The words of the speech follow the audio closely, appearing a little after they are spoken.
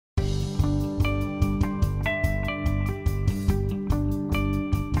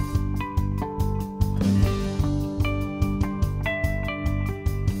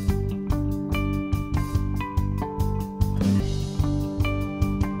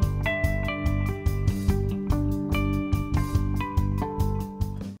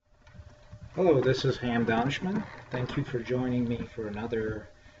Hello, this is Ham Donishman. Thank you for joining me for another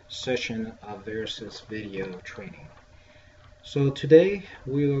session of Verasys video training. So today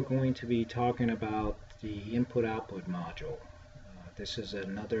we are going to be talking about the input-output module. This is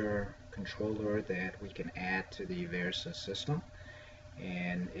another controller that we can add to the Verasys system,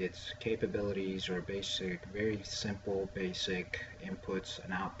 and its capabilities are basic, very simple, basic inputs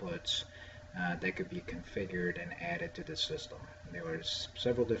and outputs that could be configured and added to the system. There are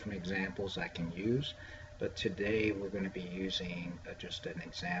several different examples I can use, but today we're going to be using just an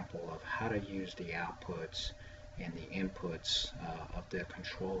example of how to use the outputs and the inputs of the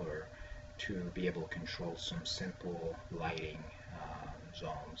controller to be able to control some simple lighting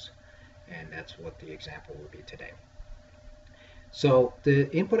zones, and that's what the example will be today. So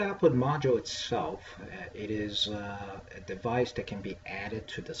the input-output module itself, it is a device that can be added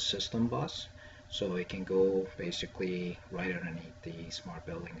to the system bus. So it can go basically right underneath the smart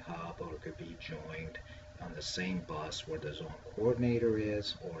building hub, or it could be joined on the same bus where the zone coordinator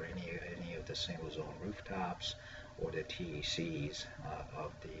is, or any of the single zone rooftops, or the TECs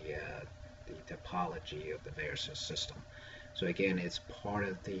of the topology of the Verasys system. So again, it's part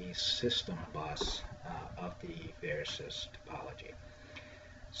of the system bus of the Verasys topology.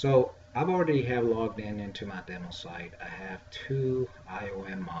 So I've already have logged into my demo site. I have two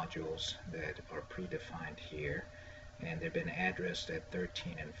IOM modules that are predefined here, and they've been addressed at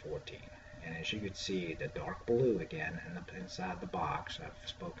 13 and 14. And as you can see, the dark blue again inside the box, I've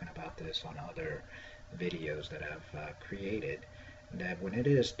spoken about this on other videos that I've created, that when it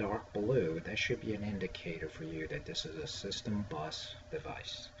is dark blue, that should be an indicator for you that this is a system bus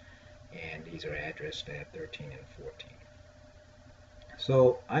device. And these are addressed at 13 and 14.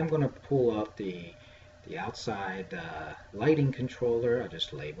 So I'm going to pull up the outside lighting controller. I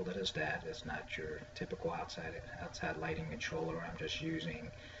just labeled it as that. It's not your typical outside lighting controller. I'm just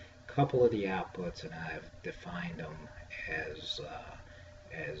using a couple of the outputs, and I've defined them as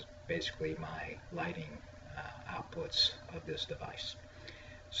basically my lighting outputs of this device.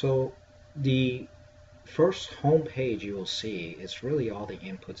 So the first home page you will see is really all the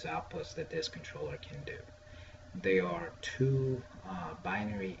inputs outputs that this controller can do. There are two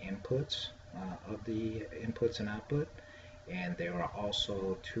binary inputs of the inputs and output, and there are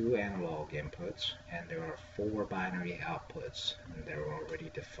also two analog inputs, and there are four binary outputs, and they're already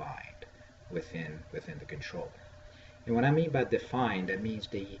defined within the controller. And what I mean by defined, that means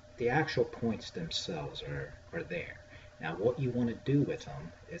the actual points themselves are there. Now what you want to do with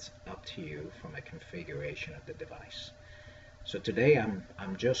them is up to you from a configuration of the device. So today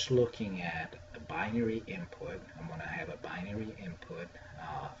I'm just looking at a binary input. I'm going to have a binary input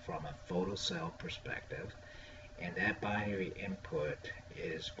from a photocell perspective, and that binary input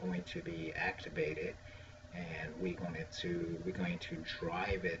is going to be activated, and we're going to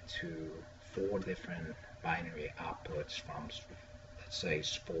drive it to four different binary outputs from, let's say,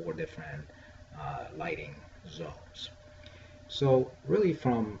 four different lighting zones. So really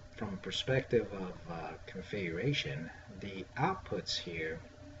from perspective of configuration, the outputs here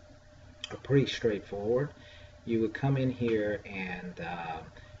are pretty straightforward. You would come in here and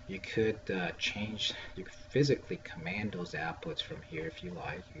you could you could physically command those outputs from here if you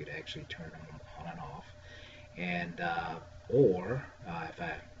like. You could actually turn them on and off. And or if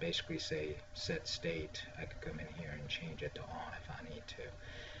I basically say set state, I could come in here and change it to on if I need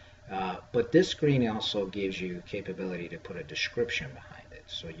to. But this screen also gives you capability to put a description behind it.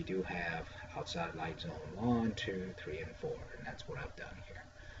 So you do have outside light zone 1, 2, 3, and 4, and that's what I've done here.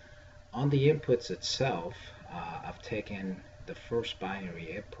 On the inputs itself, I've taken the first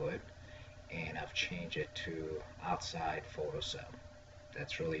binary input and I've changed it to outside photocell.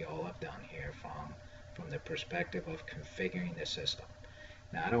 That's really all I've done here from the perspective of configuring the system.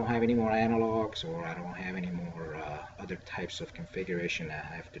 Now I don't have any more analogs, or I don't have any more other types of configuration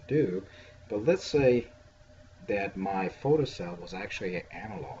I have to do, but let's say that my photocell was actually an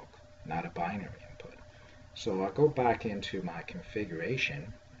analog, not a binary input. So I'll go back into my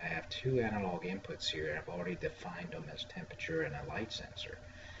configuration. I have two analog inputs here. I've already defined them as temperature and a light sensor.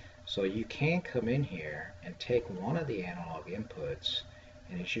 So you can come in here and take one of the analog inputs,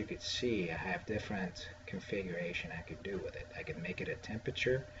 and as you can see, I have different configuration I could do with it. I can make it a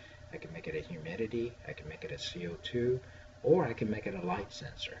temperature, I can make it a humidity, I can make it a CO2, or I can make it a light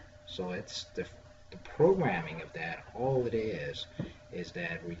sensor. So it's the programming of that. All it is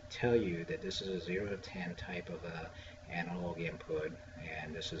that we tell you that this is a 0 to 10 type of a analog input,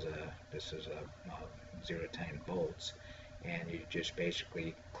 and this is a 0 to 10 volts. And you just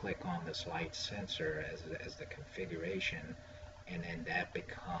basically click on this light sensor as the configuration, and then that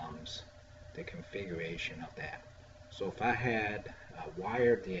becomes the configuration of that. So if I had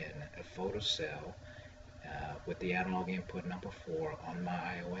wired in a photocell with the analog input number 4 on my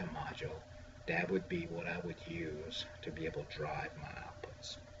IOM module, that would be what I would use to be able to drive my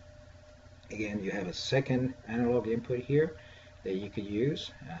outputs. Again, you have a second analog input here that you could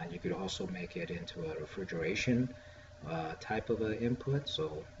use. You could also make it into a refrigeration type of an input,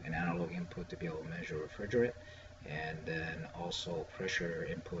 so an analog input to be able to measure refrigerant, and then also pressure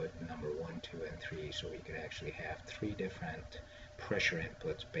input number 1, 2, and 3, so you could actually have 3 different pressure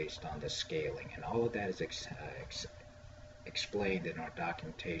inputs based on the scaling, and all of that is explained in our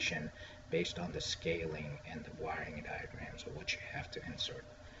documentation based on the scaling and the wiring diagrams of what you have to insert.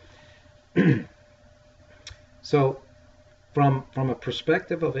 So from a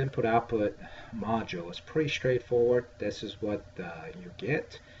perspective of input-output module, it's pretty straightforward. This is what you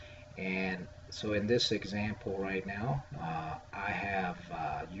get. And so in this example right now, I have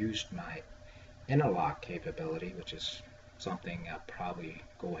used my interlock capability, which is something I'll probably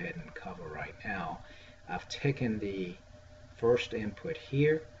go ahead and cover right now. I've taken the first input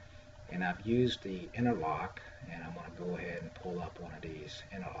here, and I've used the interlock, and I'm going to go ahead and pull up one of these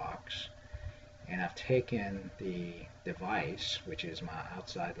interlocks. And I've taken the device, which is my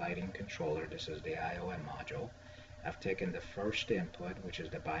outside lighting controller. This is the IOM module. I've taken the first input, which is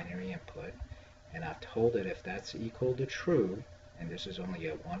the binary input, and I've told it if that's equal to true, and this is only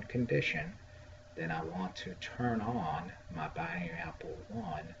a one condition, then I want to turn on my binary output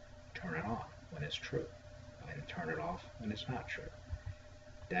 1, turn it on when it's true, and turn it off when it's not true.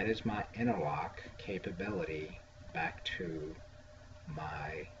 That is my interlock capability back to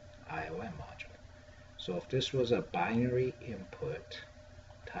my IOM module. So if this was a binary input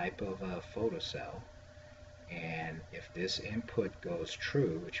type of a photocell, and if this input goes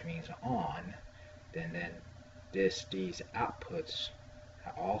true, which means on, then these outputs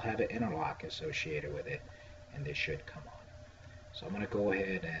all have an interlock associated with it, and they should come on. So I'm going to go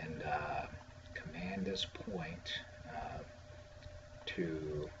ahead and command this point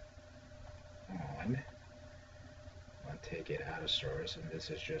to on. I'm going to take it out of service, and this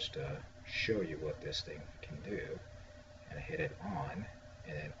is just to show you what this thing can do, and I hit it on,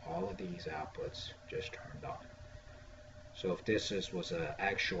 and then all of these outputs just turned on. So if this was an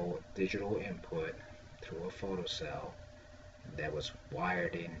actual digital input through a photocell that was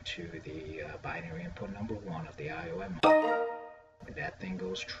wired into the binary input number 1 of the IOM module, and that thing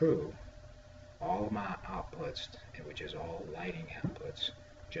goes true, all of my outputs, which is all lighting outputs,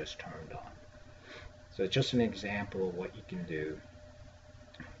 just turned on. So it's just an example of what you can do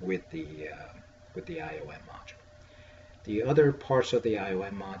with the IOM module. The other parts of the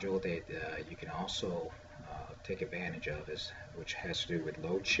IOM module that you can also take advantage of which has to do with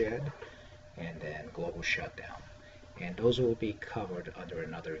load shed and then global shutdown. And those will be covered under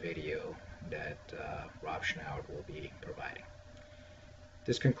another video that Rob Schnauer will be providing.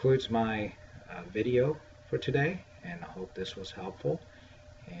 This concludes my video for today, and I hope this was helpful,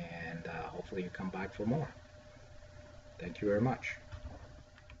 and hopefully you come back for more. Thank you very much.